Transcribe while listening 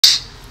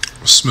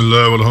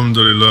Bismillah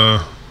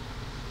walhamdulillah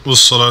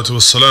wassalatu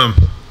wassalam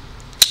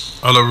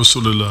ala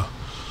rasulillah.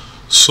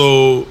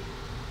 So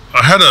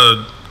I had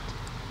a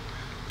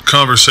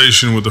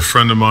conversation with a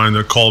friend of mine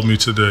that called me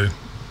today,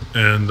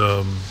 and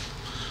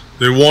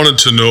they wanted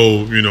to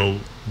know,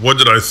 what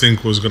did I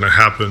think was going to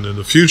happen in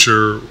the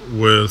future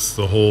with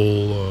the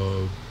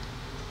whole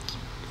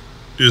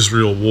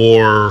Israel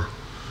war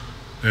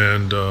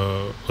and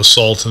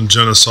assault and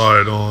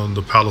genocide on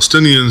the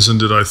Palestinians,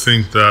 and did I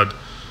think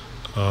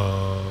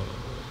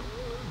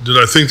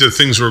that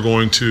things were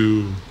going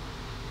to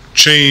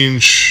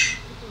change?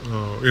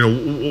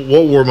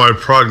 What were my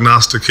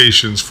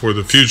prognostications for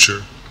the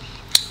future?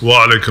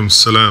 Wa alaikum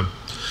salam.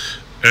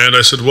 And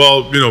I said,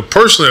 well,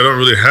 personally, I don't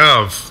really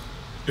have,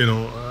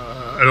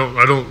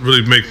 I don't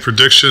really make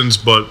predictions,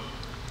 but,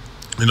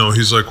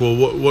 he's like, well,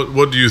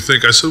 what do you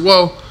think? I said,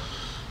 well,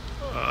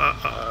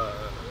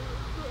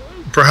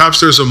 perhaps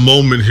there's a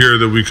moment here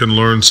that we can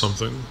learn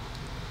something.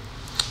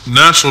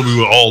 Naturally, we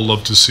would all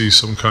love to see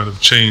some kind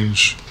of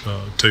change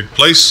take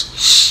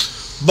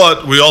place,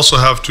 but we also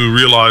have to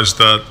realize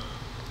that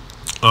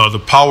the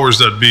powers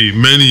that be,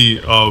 many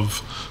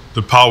of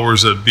the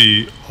powers that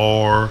be,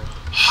 are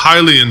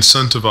highly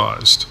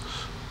incentivized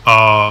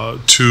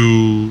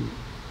to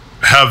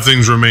have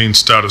things remain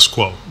status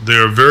quo. They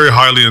are very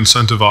highly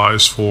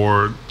incentivized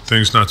for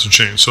things not to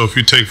change. So if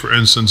you take, for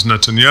instance,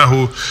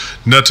 Netanyahu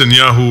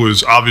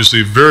is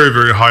obviously very,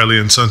 very highly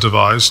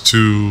incentivized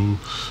to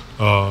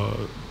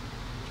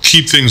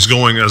keep things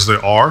going as they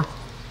are.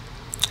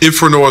 If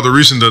for no other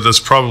reason, that's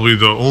probably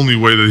the only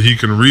way that he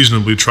can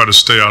reasonably try to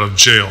stay out of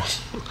jail.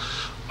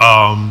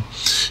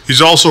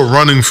 He's also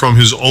running from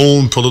his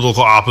own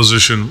political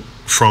opposition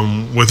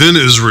from within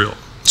Israel.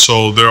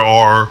 So there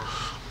are,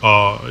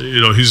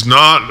 he's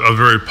not a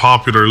very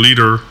popular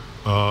leader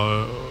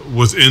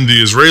within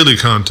the Israeli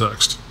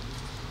context.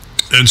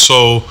 And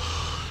so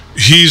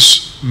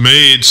he's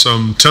made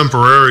some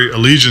temporary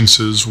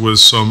allegiances with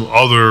some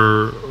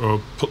other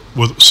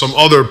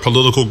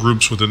political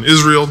groups within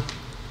Israel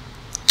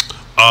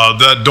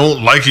that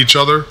don't like each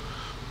other,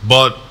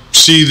 but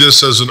see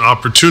this as an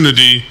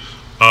opportunity,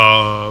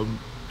 to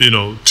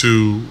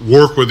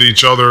work with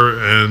each other.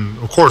 And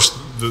of course,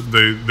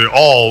 they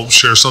all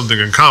share something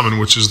in common,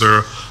 which is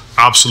their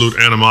absolute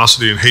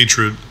animosity and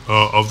hatred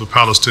of the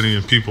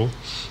Palestinian people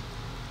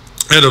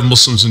and of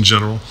Muslims in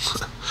general.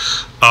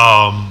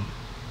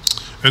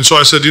 And so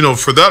I said,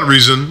 for that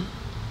reason,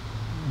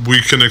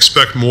 we can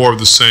expect more of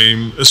the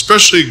same,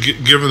 especially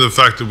given the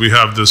fact that we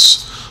have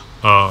this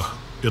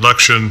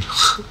election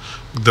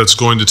that's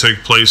going to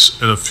take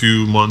place in a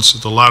few months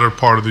at the latter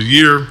part of the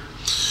year.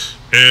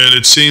 And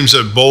it seems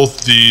that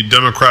both the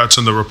Democrats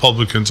and the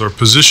Republicans are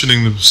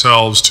positioning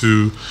themselves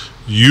to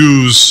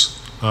use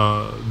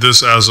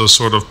this as a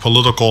sort of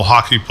political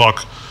hockey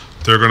puck.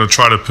 They're going to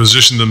try to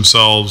position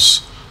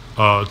themselves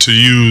to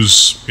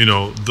use,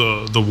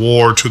 the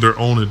war to their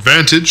own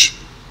advantage,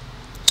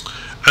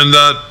 and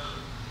that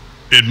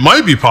it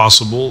might be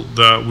possible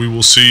that we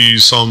will see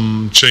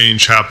some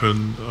change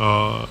happen,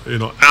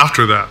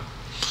 after that.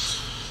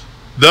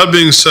 That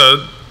being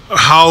said,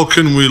 how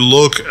can we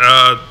look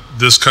at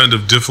this kind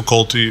of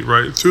difficulty,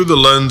 right, through the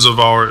lens of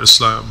our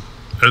Islam?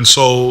 And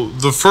so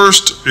the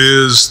first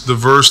is the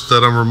verse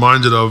that I'm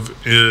reminded of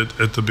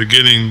at the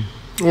beginning,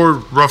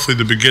 or roughly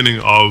the beginning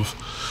of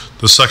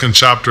the second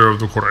chapter of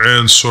the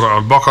Quran, Surah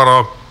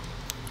Al-Baqarah,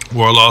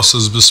 where Allah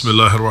says,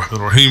 Bismillahir Rahmanir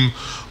Rahim,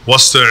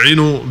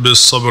 وَاسْتَعِينُوا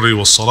بِالصَّبْرِ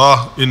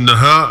وَالصَّلَاةِ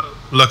إِنَّهَا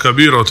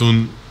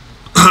لَكَبِيرَةٌ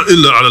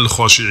إِلَّا عَلَى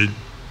الْخَاشِعِينَ.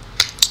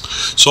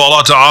 So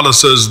Allah Ta'ala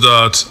says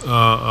that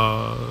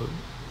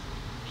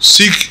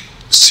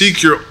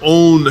seek your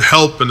own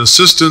help and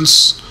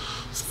assistance,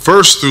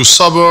 first through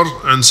sabr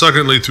and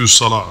secondly through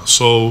salah.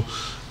 So,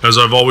 as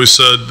I've always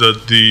said,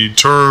 that the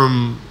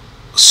term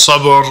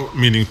sabr,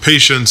 meaning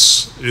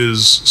patience,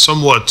 is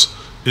somewhat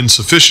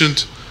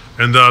insufficient,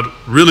 and that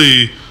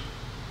really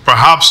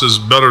perhaps is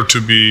better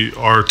to be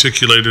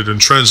articulated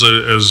and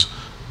translated as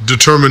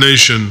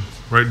determination,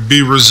 right?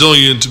 Be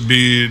resilient,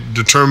 be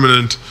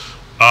determinant,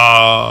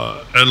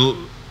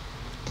 and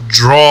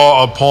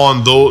draw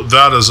upon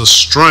that as a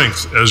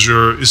strength, as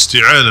your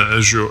isti'ana,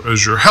 as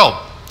your help.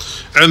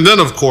 And then,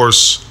 of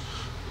course,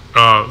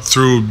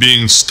 through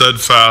being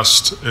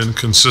steadfast and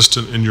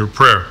consistent in your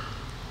prayer.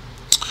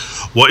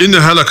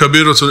 وَإِنَّهَا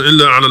لَكَبِيرَةٌ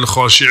إِلَّا عَلَى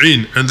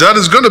الْخَاشِعِينَ. And that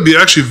is going to be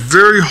actually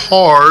very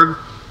hard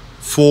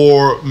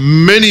for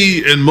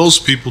many and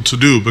most people to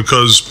do,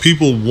 because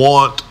people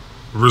want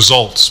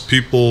results.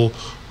 People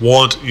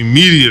want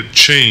immediate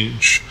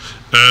change.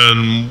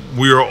 And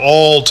we are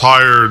all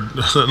tired,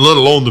 let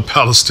alone the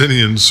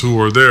Palestinians who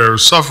are there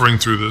suffering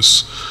through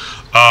this.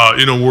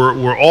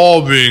 We're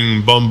all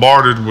being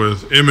bombarded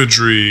with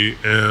imagery,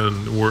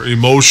 and we're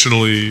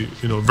emotionally,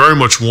 very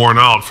much worn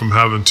out from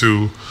having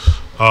to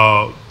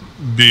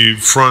be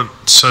front,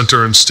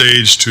 center, and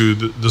stage to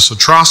this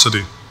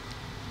atrocity.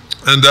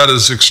 And that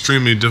is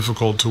extremely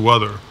difficult to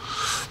weather.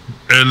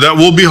 And that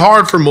will be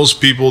hard for most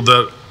people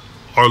that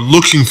are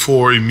looking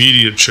for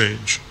immediate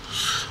change.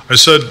 I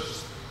said,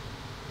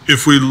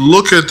 if we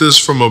look at this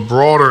from a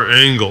broader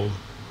angle,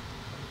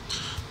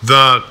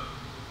 that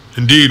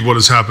indeed what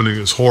is happening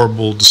is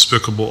horrible,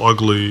 despicable,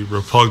 ugly,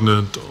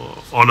 repugnant,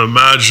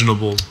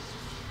 unimaginable.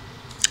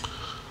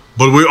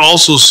 But we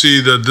also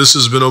see that this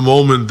has been a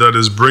moment that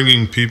is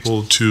bringing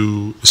people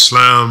to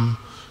Islam.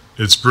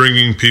 It's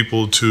bringing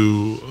people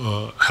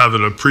to have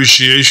an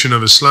appreciation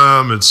of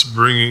Islam. It's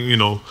bringing,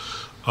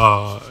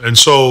 and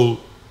so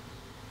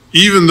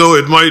even though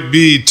it might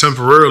be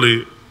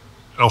temporarily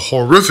a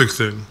horrific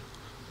thing,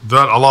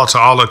 that Allah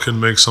Ta'ala can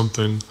make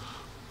something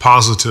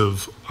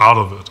positive out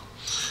of it.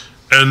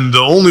 And the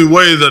only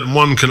way that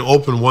one can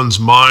open one's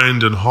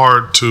mind and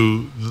heart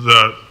to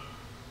that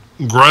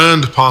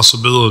grand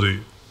possibility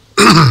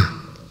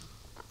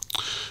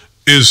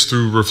is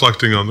through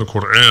reflecting on the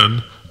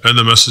Quran and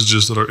the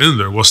messages that are in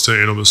there.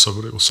 وَاسْتَعِينُوا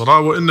بِالصَّبْرِ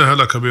وَالصَّلَاةِ وَإِنَّهَا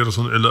لَكَبِيرَةٌ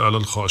إِلَّا عَلَى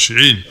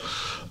الْخَاشِعِينَ.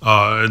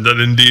 And that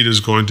indeed is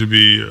going to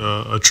be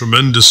a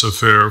tremendous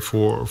affair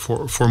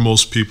for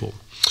most people.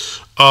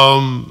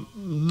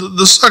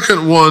 The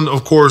second one,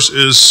 of course,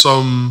 is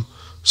some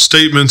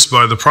statements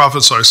by the Prophet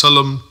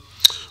ﷺ,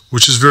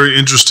 which is very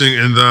interesting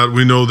in that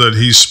we know that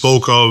he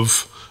spoke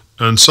of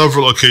on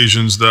several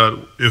occasions that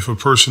if a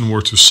person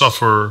were to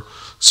suffer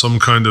some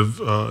kind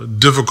of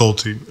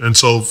difficulty, and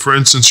so for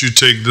instance you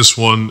take this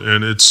one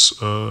and it's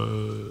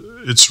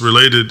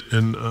related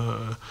in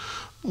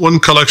one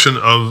collection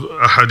of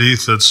a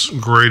hadith that's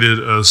graded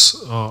as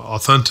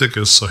authentic,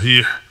 as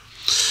sahih,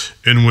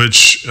 in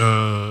which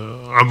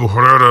Abu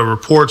Huraira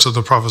reports that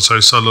the Prophet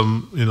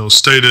ﷺ,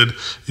 stated,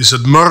 he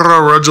said,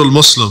 "Marra rajul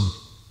Muslim,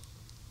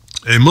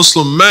 a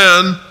Muslim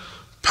man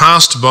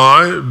passed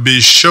by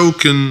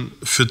bishawkin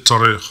fit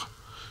tariq."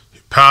 He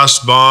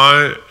passed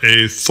by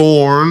a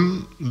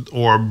thorn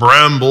or a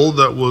bramble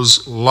that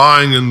was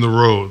lying in the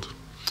road.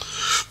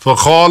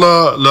 فَقَالَ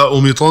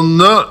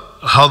لَأُمِطَنَّ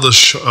هَذَا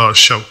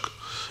الشَّوْكِ.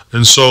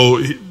 And so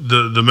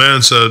the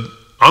man said,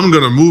 "I'm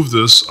going to move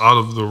this out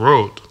of the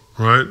road,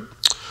 right?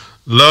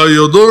 لَا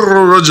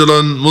يَضُرُّ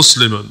رَجُلًا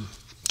مُسْلِمًا,"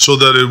 so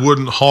that it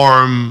wouldn't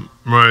harm,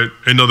 right,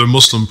 another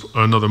Muslim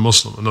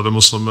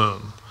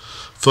man.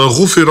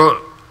 فَغُفِرَ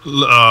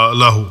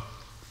لَهُ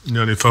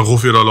يعني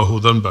فَغُفِرَ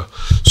لَهُ ذَنْبَهُ.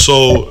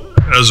 So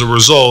as a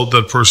result,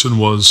 that person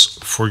was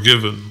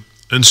forgiven.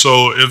 And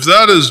so if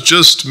that is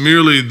just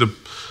merely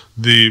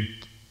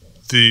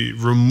the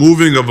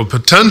removing of a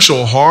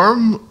potential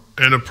harm,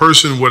 and a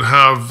person would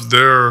have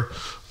their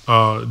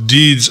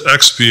deeds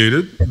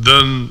expiated,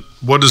 then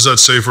what does that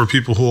say for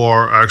people who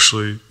are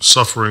actually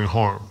suffering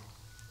harm?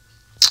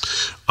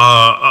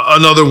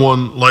 Another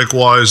one,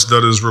 likewise,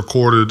 that is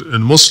recorded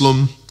in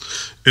Muslim,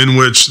 in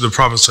which the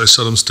Prophet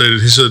ﷺ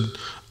stated, he said,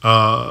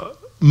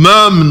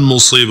 "Ma min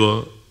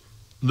musiba,"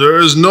 there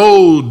is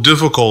no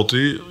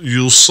difficulty,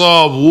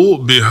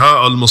 yusabu biha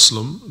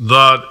al-Muslim,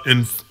 that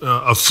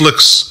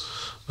afflicts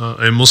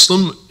a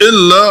Muslim,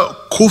 illa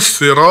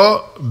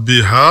kuffira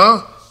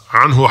biha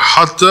anhu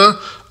hatta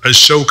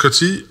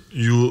al-shawkati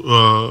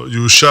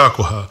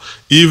yushakuha.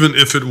 Even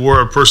if it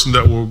were a person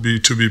that will be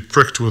to be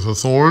pricked with a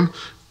thorn,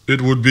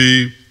 it would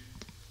be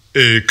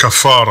a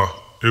kafara.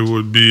 It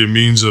would be a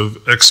means of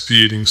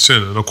expiating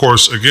sin. And of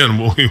course, again,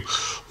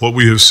 what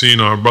we have seen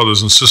our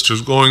brothers and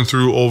sisters going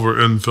through over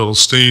in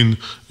Palestine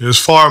is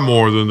far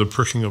more than the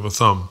pricking of a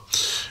thumb.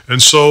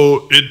 And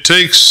so it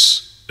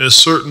takes a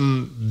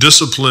certain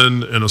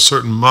discipline and a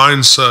certain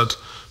mindset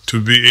to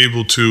be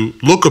able to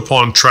look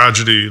upon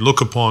tragedy,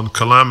 look upon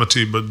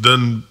calamity, but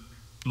then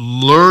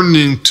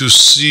learning to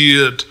see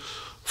it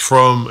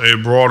from a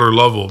broader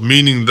level,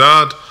 meaning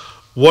that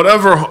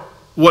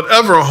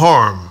whatever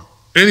harm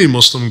any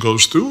Muslim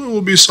goes through, it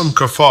will be some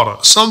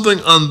kafara, something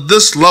on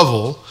this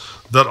level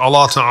that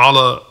Allah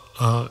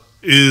Ta'ala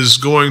is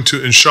going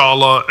to,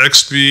 inshallah,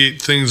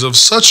 expiate things of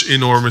such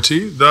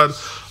enormity that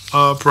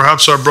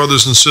perhaps our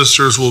brothers and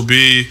sisters will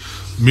be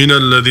مِنَ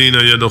الَّذِينَ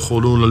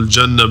يَدْخُلُونَ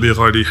الْجَنَّةَ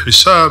بِغَيْرِ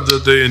حِسَابٍ,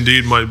 that they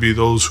indeed might be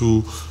those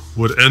who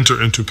would enter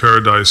into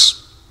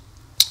paradise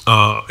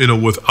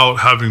without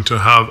having to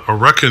have a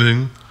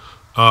reckoning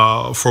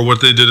for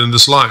what they did in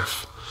this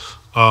life.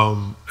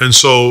 And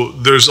so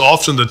there's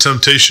often the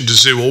temptation to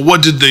say, well,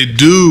 what did they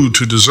do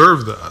to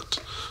deserve that?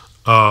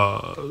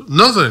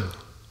 Nothing.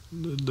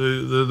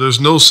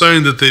 There's no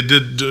saying that they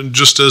did,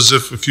 just as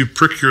if you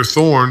prick your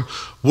thorn,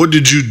 what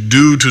did you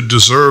do to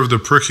deserve the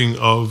pricking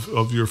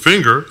of your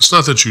finger? It's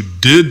not that you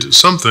did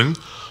something,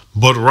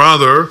 but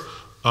rather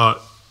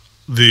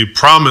the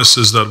promise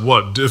is that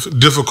what?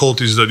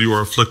 Difficulties that you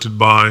are afflicted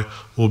by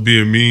will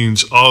be a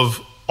means of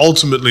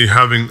ultimately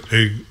having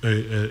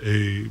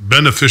a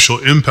beneficial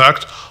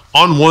impact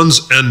on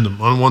one's end,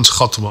 on one's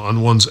khatma,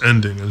 on one's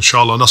ending.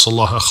 Inshallah,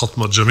 nasallahu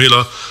khatma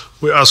jamila.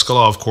 We ask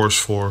Allah, of course,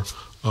 for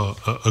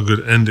a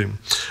good ending.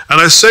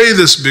 And I say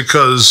this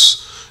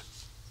because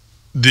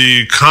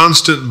the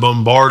constant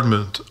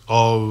bombardment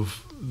of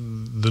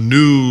the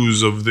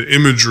news, of the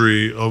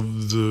imagery,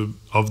 of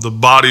the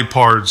body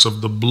parts,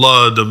 of the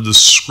blood, of the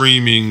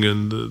screaming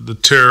and the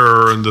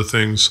terror and the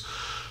things,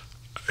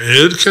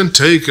 it can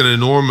take an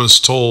enormous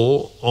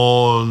toll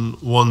on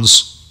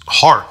one's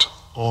heart,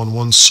 on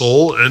one's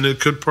soul, and it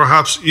could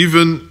perhaps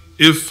even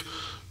if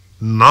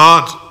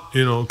not,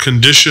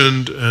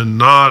 conditioned and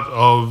not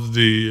of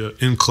the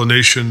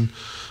inclination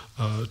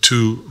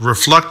to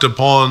reflect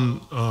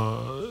upon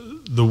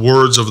the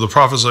words of the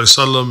Prophet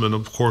ﷺ, and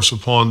of course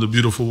upon the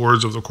beautiful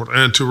words of the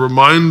Quran, to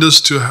remind us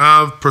to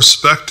have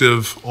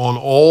perspective on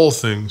all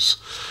things,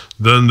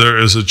 then there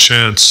is a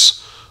chance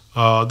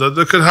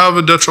that could have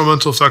a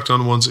detrimental effect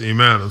on one's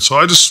iman. And so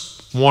I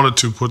just wanted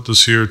to put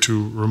this here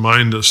to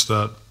remind us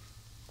that,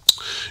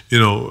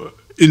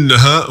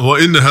 إِنَّهَا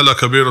وَإِنَّهَا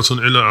لَكَبِيرَةٌ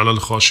إِلَّا عَلَى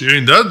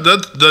الْخَاشِعِينَ.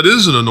 That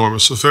is an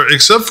enormous affair,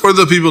 except for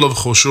the people of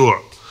khushu'.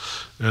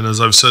 And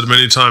as I've said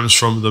many times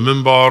from the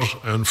minbar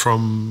and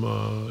from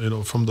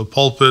the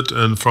pulpit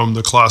and from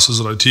the classes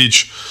that I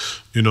teach,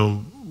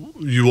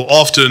 you will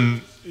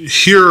often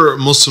hear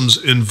Muslims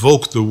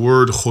invoke the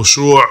word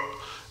khushu'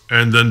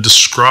 and then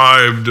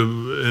described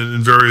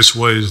in various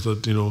ways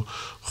that,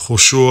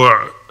 khushu',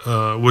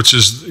 which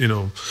is,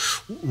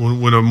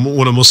 when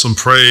a Muslim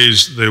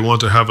prays, they want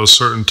to have a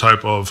certain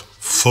type of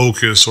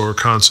focus or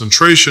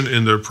concentration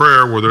in their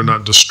prayer where they're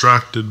not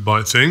distracted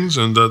by things,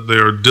 and that they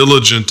are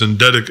diligent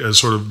and as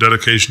sort of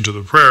dedication to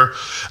the prayer.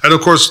 And of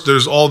course,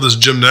 there's all this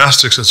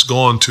gymnastics that's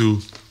gone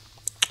to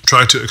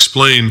try to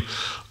explain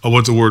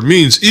what the word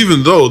means,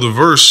 even though the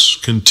verse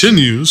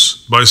continues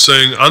by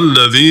saying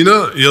الَّذِينَ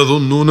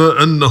يَظُنُّونَ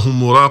أَنَّهُمْ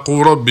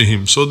مُرَاقُو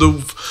رَبِّهِمْ. So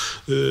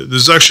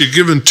there's actually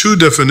given two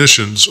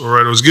definitions, all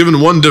right? It was given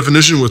one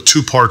definition with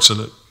two parts in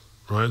it,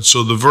 right?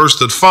 So the verse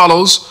that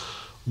follows,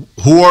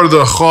 who are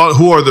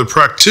the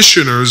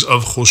practitioners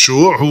of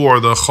khushu', who are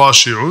the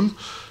khashi'un,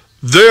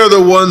 they are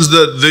the ones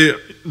that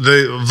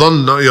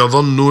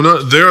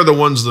يَظُنُّونَ, they are the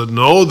ones that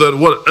know that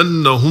what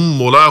أَنَّهُمْ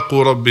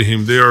مُرَاقُو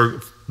رَبِّهِمْ,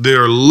 they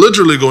are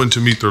literally going to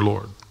meet their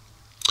Lord.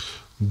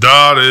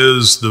 That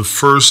is the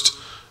first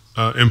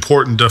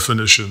important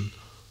definition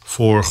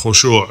for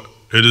khushu'.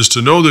 It is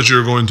to know that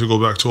you're going to go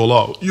back to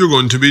Allah. You're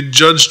going to be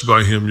judged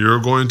by Him. You're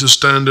going to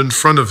stand in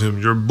front of Him.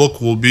 Your book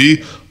will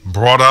be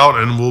brought out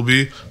and will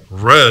be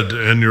read,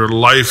 and your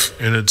life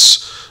and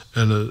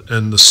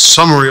the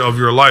summary of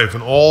your life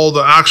and all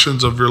the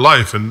actions of your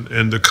life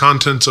and the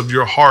contents of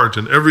your heart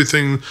and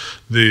everything,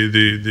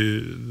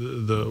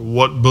 the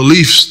what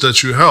beliefs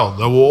that you held,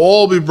 that will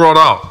all be brought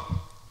out.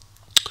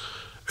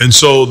 And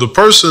so the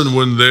person,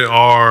 when they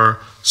are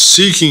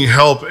seeking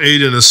help,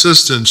 aid, and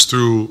assistance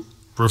through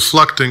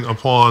reflecting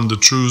upon the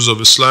truths of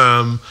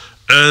Islam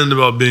and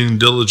about being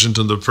diligent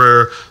in the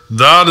prayer,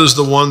 that is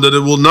the one that it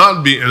will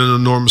not be an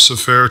enormous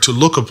affair to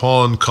look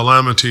upon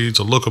calamity,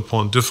 to look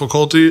upon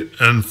difficulty,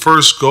 and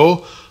first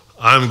go,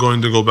 I'm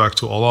going to go back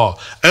to Allah.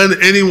 And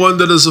anyone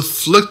that is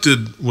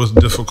afflicted with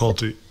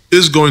difficulty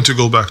is going to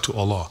go back to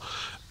Allah.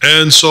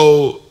 And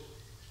so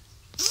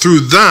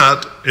through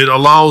that, it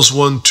allows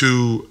one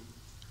to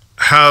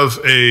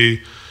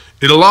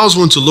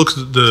look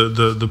at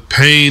the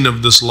pain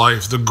of this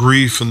life, the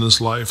grief in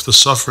this life, the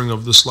suffering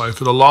of this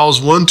life. It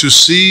allows one to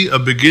see a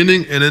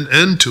beginning and an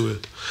end to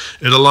it.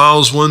 It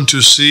allows one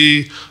to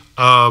see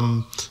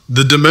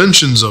the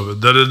dimensions of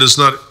it, that it is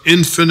not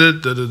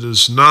infinite, that it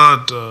is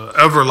not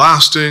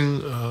everlasting,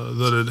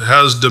 that it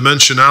has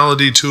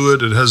dimensionality to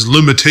it, it has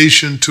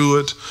limitation to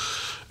it.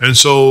 And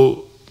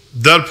so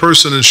that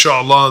person,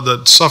 inshallah,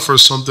 that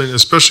suffers something,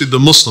 especially the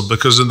Muslim,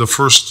 because in the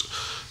first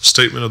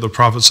statement of the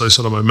Prophet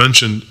ﷺ I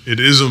mentioned, it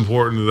is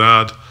important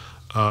that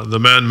the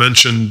man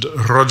mentioned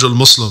Rajul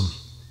Muslim,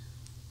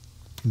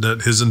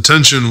 that his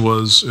intention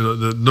was,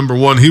 that number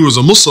one, he was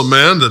a Muslim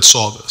man that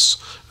saw this.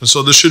 And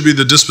so this should be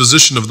the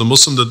disposition of the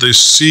Muslim, that they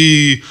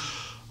see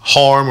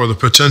harm or the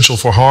potential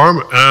for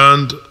harm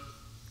and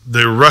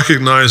they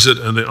recognize it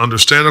and they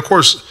understand. Of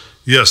course,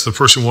 yes, the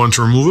person wanted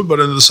to remove it,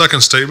 but in the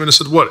second statement it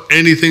said what?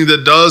 Anything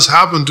that does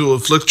happen to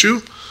afflict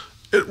you,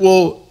 it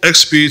will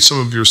expiate some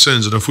of your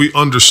sins. And if we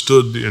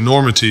understood the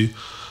enormity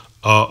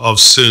of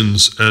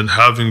sins and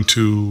having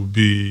to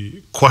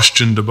be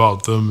questioned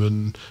about them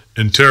and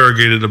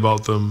interrogated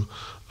about them,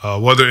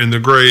 whether in the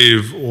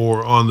grave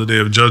or on the day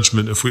of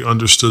judgment, if we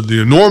understood the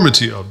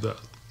enormity of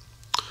that,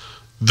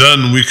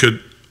 then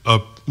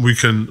we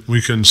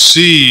can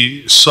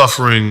see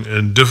suffering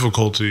and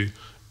difficulty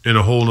in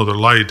a whole other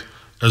light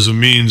as a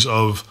means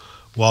of,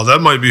 while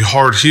that might be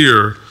hard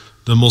here,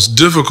 the most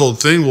difficult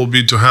thing will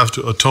be to have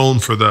to atone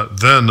for that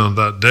then on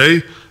that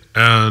day.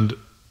 And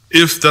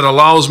if that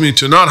allows me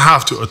to not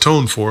have to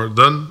atone for it,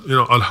 then,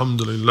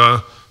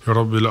 alhamdulillah,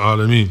 Rabbil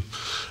Alameen.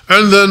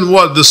 And then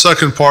what the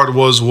second part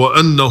was,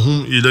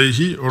 وَأَنَّهُمْ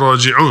إِلَيْهِ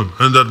رَاجِعُونَ,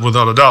 and that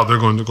without a doubt they're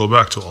going to go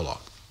back to Allah.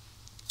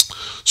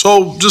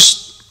 So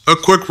just a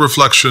quick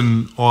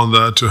reflection on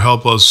that to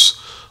help us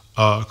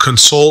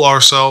console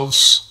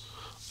ourselves,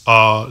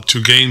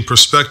 to gain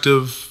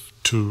perspective,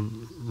 to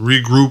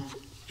regroup,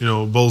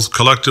 both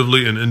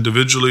collectively and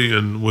individually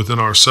and within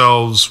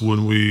ourselves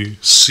when we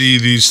see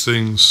these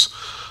things,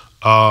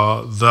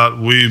 that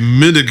we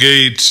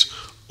mitigate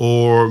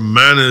or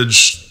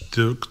manage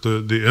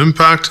the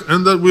impact,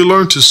 and that we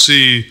learn to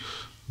see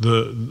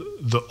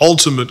the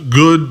ultimate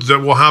good that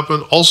will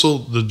happen, also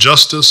the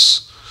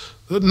justice,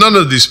 that none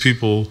of these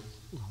people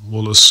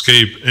will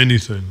escape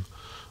anything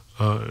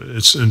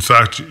It's in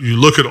fact, you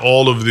look at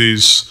all of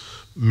these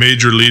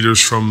major leaders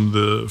from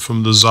the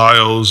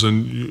Zios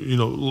and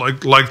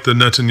like the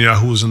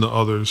Netanyahus and the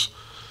others,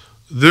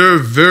 they're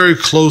very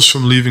close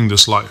from leaving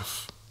this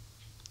life.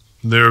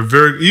 They're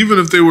very, even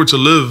if they were to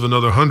live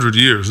another 100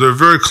 years, they're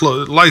very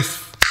close.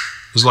 Life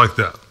is like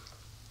that.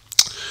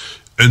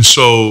 And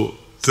so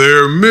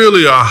they're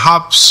merely a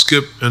hop,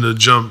 skip, and a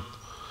jump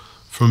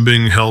from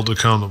being held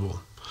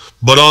accountable.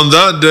 But on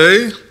that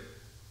day,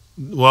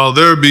 while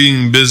they're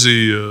being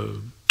busy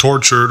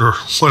tortured or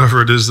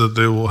whatever it is that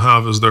they will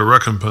have as their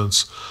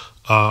recompense,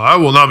 I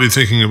will not be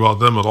thinking about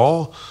them at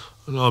all.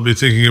 And I'll be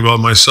thinking about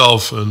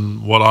myself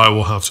and what I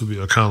will have to be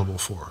accountable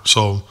for.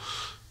 So,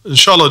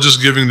 inshallah,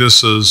 just giving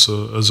this as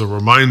a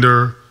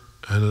reminder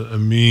and a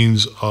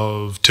means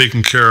of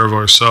taking care of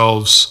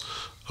ourselves,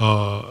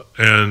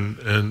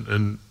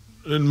 and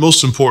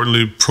most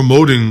importantly,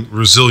 promoting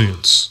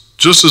resilience.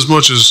 Just as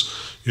much as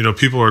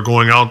people are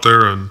going out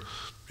there and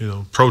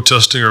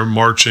protesting or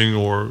marching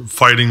or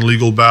fighting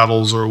legal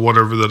battles or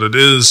whatever that it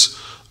is,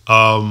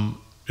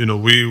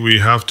 we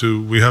have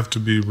to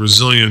be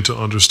resilient to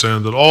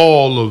understand that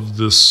all of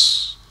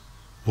this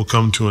will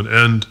come to an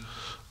end,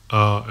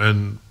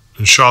 and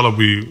inshallah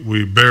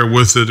we bear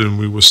with it and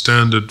we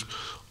withstand it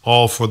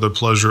all for the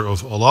pleasure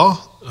of Allah,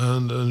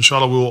 and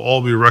inshallah we will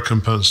all be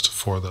recompensed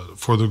for that,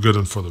 for the good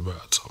and for the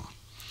bad. So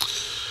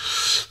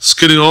it's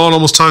getting on,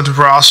 almost time to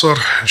pray Asr,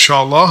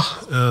 inshallah,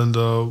 and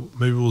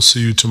maybe we'll see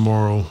you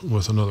tomorrow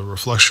with another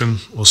reflection.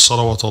 Wa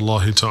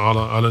salawatullahi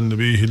ta'ala ala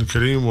nabiyhi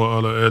al-kareem wa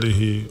ala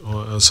alihi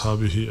wa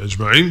ashabihi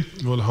ajma'in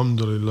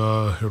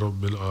walhamdulillahi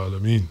rabbil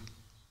alameen.